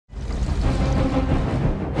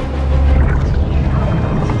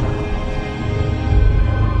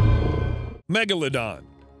Megalodon.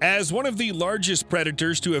 As one of the largest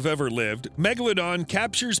predators to have ever lived, Megalodon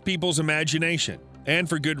captures people's imagination, and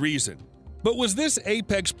for good reason. But was this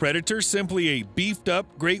apex predator simply a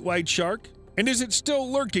beefed-up great white shark? And is it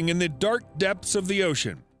still lurking in the dark depths of the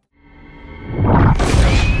ocean?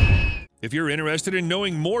 If you're interested in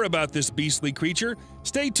knowing more about this beastly creature,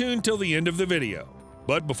 stay tuned till the end of the video.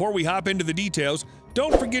 But before we hop into the details,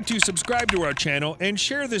 don't forget to subscribe to our channel and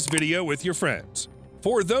share this video with your friends.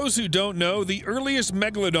 For those who don't know, the earliest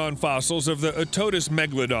megalodon fossils of the Otodus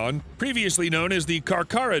megalodon, previously known as the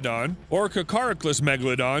Carcharodon or Carcharodon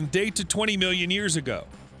megalodon, date to 20 million years ago.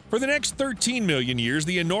 For the next 13 million years,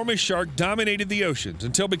 the enormous shark dominated the oceans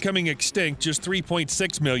until becoming extinct just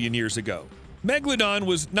 3.6 million years ago. Megalodon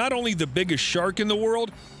was not only the biggest shark in the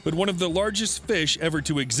world, but one of the largest fish ever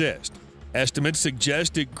to exist. Estimates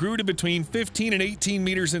suggest it grew to between 15 and 18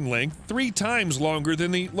 meters in length, 3 times longer than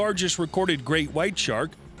the largest recorded great white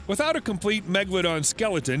shark. Without a complete megalodon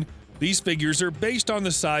skeleton, these figures are based on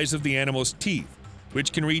the size of the animal's teeth,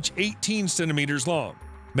 which can reach 18 centimeters long.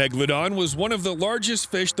 Megalodon was one of the largest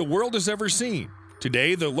fish the world has ever seen.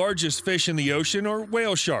 Today, the largest fish in the ocean are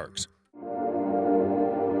whale sharks.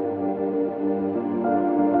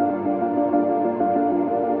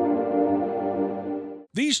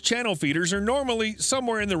 These channel feeders are normally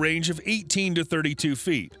somewhere in the range of 18 to 32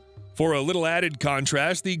 feet. For a little added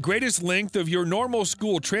contrast, the greatest length of your normal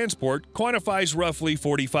school transport quantifies roughly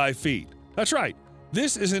 45 feet. That's right,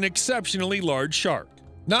 this is an exceptionally large shark.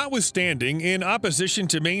 Notwithstanding, in opposition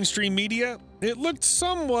to mainstream media, it looked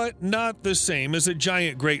somewhat not the same as a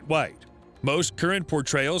giant great white. Most current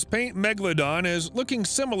portrayals paint Megalodon as looking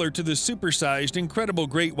similar to the supersized incredible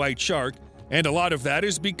great white shark, and a lot of that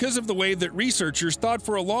is because of the way that researchers thought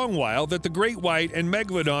for a long while that the great white and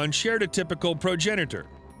Megalodon shared a typical progenitor.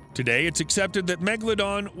 Today, it's accepted that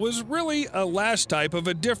Megalodon was really a last type of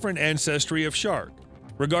a different ancestry of shark.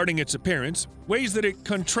 Regarding its appearance, ways that it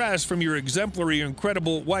contrasts from your exemplary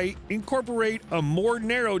incredible white incorporate a more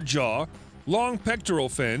narrow jaw, long pectoral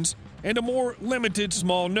fins, and a more limited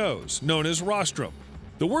small nose, known as rostrum.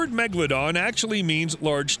 The word Megalodon actually means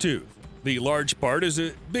large tooth. The large part is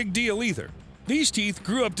a big deal either. These teeth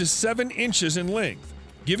grew up to 7 inches in length,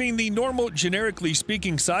 giving the normal generically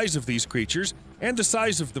speaking size of these creatures and the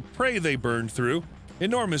size of the prey they burned through,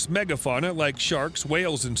 enormous megafauna like sharks,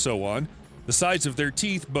 whales, and so on. The size of their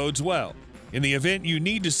teeth bodes well. In the event you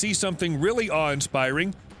need to see something really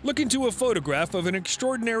awe-inspiring, look into a photograph of an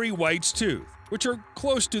extraordinary white's tooth, which are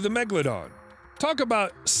close to the Megalodon. Talk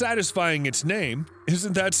about satisfying its name,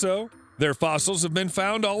 isn't that so? Their fossils have been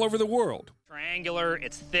found all over the world. Triangular,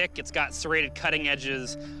 it's thick, it's got serrated cutting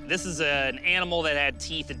edges. This is an animal that had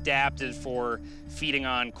teeth adapted for feeding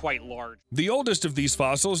on quite large. The oldest of these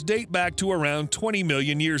fossils date back to around 20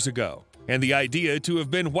 million years ago, and the idea to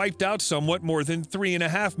have been wiped out somewhat more than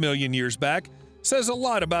 3.5 million years back says a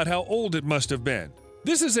lot about how old it must have been.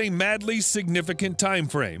 This is a madly significant time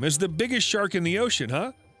frame as the biggest shark in the ocean,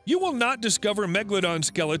 huh? You will not discover Megalodon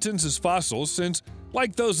skeletons as fossils since,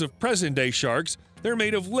 like those of present-day sharks, they're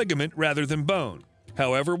made of ligament rather than bone.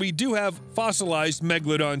 However, we do have fossilized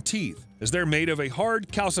Megalodon teeth, as they're made of a hard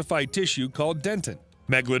calcified tissue called dentin.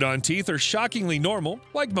 Megalodon teeth are shockingly normal.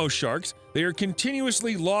 Like most sharks, they are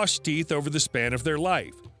continuously lost teeth over the span of their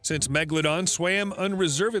life. Since Megalodon swam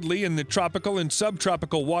unreservedly in the tropical and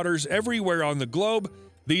subtropical waters everywhere on the globe,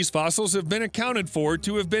 these fossils have been accounted for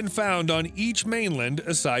to have been found on each mainland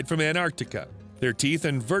aside from Antarctica. Their teeth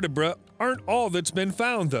and vertebra aren't all that's been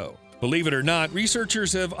found, though. Believe it or not,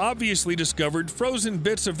 researchers have obviously discovered frozen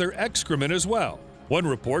bits of their excrement as well. One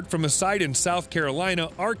report from a site in South Carolina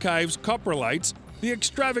archives coprolites, the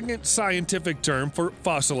extravagant scientific term for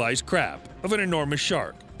fossilized crab, of an enormous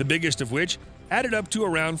shark, the biggest of which added up to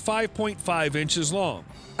around 5.5 inches long.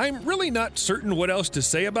 I'm really not certain what else to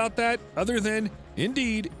say about that, other than,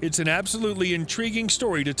 indeed, it's an absolutely intriguing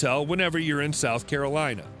story to tell whenever you're in South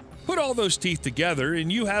Carolina. Put all those teeth together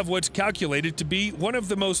and you have what's calculated to be one of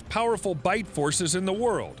the most powerful bite forces in the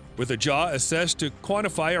world. With a jaw assessed to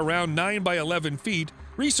quantify around 9 by 11 feet,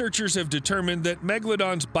 researchers have determined that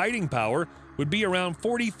Megalodon's biting power would be around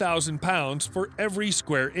 40,000 pounds for every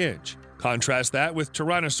square inch. Contrast that with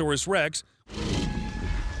Tyrannosaurus rex,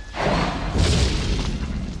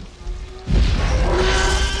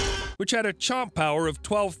 which had a chomp power of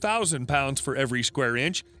 12,000 pounds for every square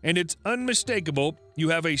inch, and it's unmistakable you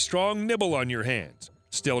have a strong nibble on your hands.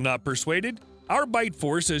 Still not persuaded? Our bite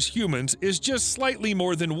force as humans is just slightly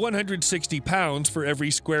more than 160 pounds for every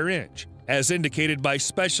square inch. As indicated by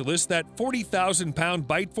specialists, that 40,000-pound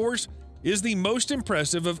bite force is the most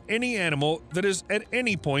impressive of any animal that has at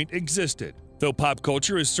any point existed. Though pop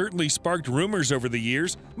culture has certainly sparked rumors over the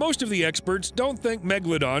years, most of the experts don't think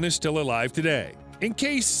Megalodon is still alive today. In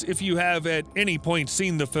case if you have at any point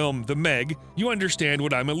seen the film The Meg, you understand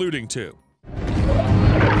what I'm alluding to.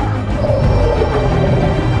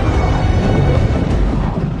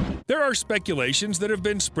 There are speculations that have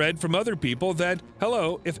been spread from other people that,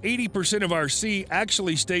 hello, if 80% of our sea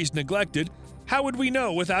actually stays neglected, how would we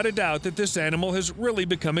know without a doubt that this animal has really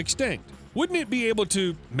become extinct? Wouldn't it be able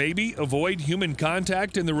to, maybe, avoid human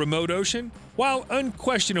contact in the remote ocean? While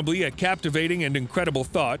unquestionably a captivating and incredible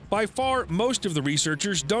thought, by far most of the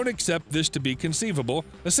researchers don't accept this to be conceivable,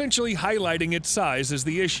 essentially highlighting its size as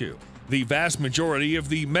the issue. The vast majority of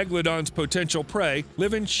the megalodon's potential prey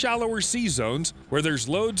live in shallower sea zones where there's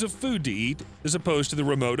loads of food to eat as opposed to the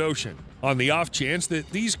remote ocean. On the off chance that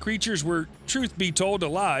these creatures were, truth be told,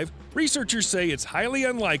 alive, researchers say it's highly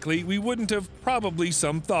unlikely we wouldn't have probably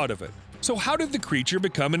some thought of it. So how did the creature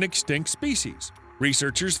become an extinct species?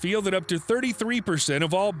 Researchers feel that up to 33%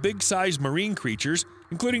 of all big-sized marine creatures,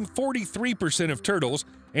 including 43% of turtles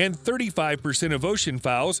and 35% of ocean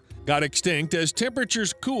fowls, got extinct as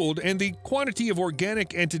temperatures cooled and the quantity of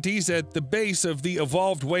organic entities at the base of the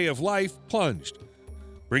evolved way of life plunged,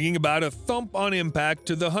 bringing about a thump-on impact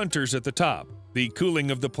to the hunters at the top. The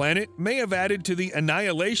cooling of the planet may have added to the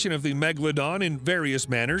annihilation of the megalodon in various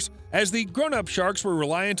manners, as the grown-up sharks were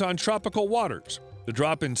reliant on tropical waters. The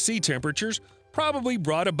drop in sea temperatures probably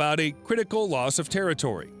brought about a critical loss of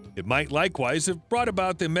territory. It might likewise have brought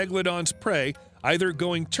about the megalodon's prey either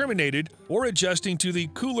going terminated or adjusting to the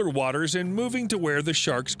cooler waters and moving to where the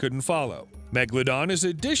sharks couldn't follow. Megalodon is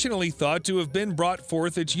additionally thought to have been brought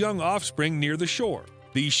forth its young offspring near the shore.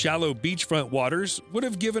 These shallow beachfront waters would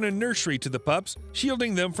have given a nursery to the pups,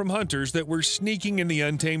 shielding them from hunters that were sneaking in the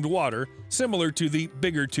untamed water, similar to the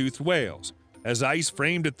bigger-toothed whales. As ice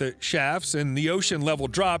framed at the shafts and the ocean level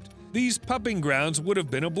dropped, these pupping grounds would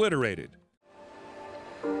have been obliterated.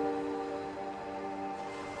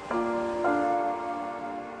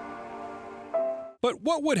 But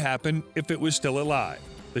what would happen if it was still alive?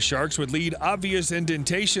 The sharks would lead obvious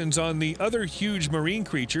indentations on the other huge marine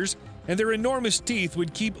creatures, and their enormous teeth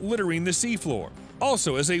would keep littering the seafloor.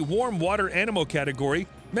 Also, as a warm water animal category,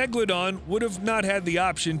 Megalodon would have not had the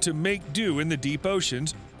option to make do in the deep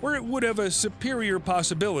oceans, where it would have a superior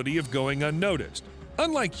possibility of going unnoticed.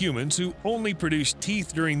 Unlike humans, who only produce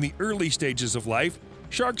teeth during the early stages of life,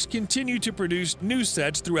 sharks continue to produce new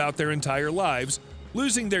sets throughout their entire lives,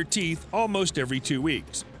 losing their teeth almost every 2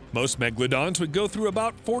 weeks. Most megalodons would go through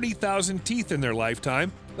about 40,000 teeth in their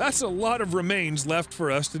lifetime. That's a lot of remains left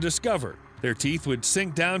for us to discover. Their teeth would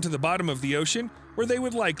sink down to the bottom of the ocean, where they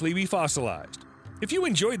would likely be fossilized. If you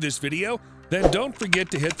enjoyed this video, then don't forget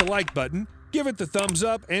to hit the like button, give it the thumbs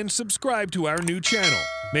up, and subscribe to our new channel.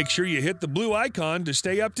 Make sure you hit the blue icon to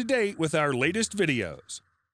stay up to date with our latest videos.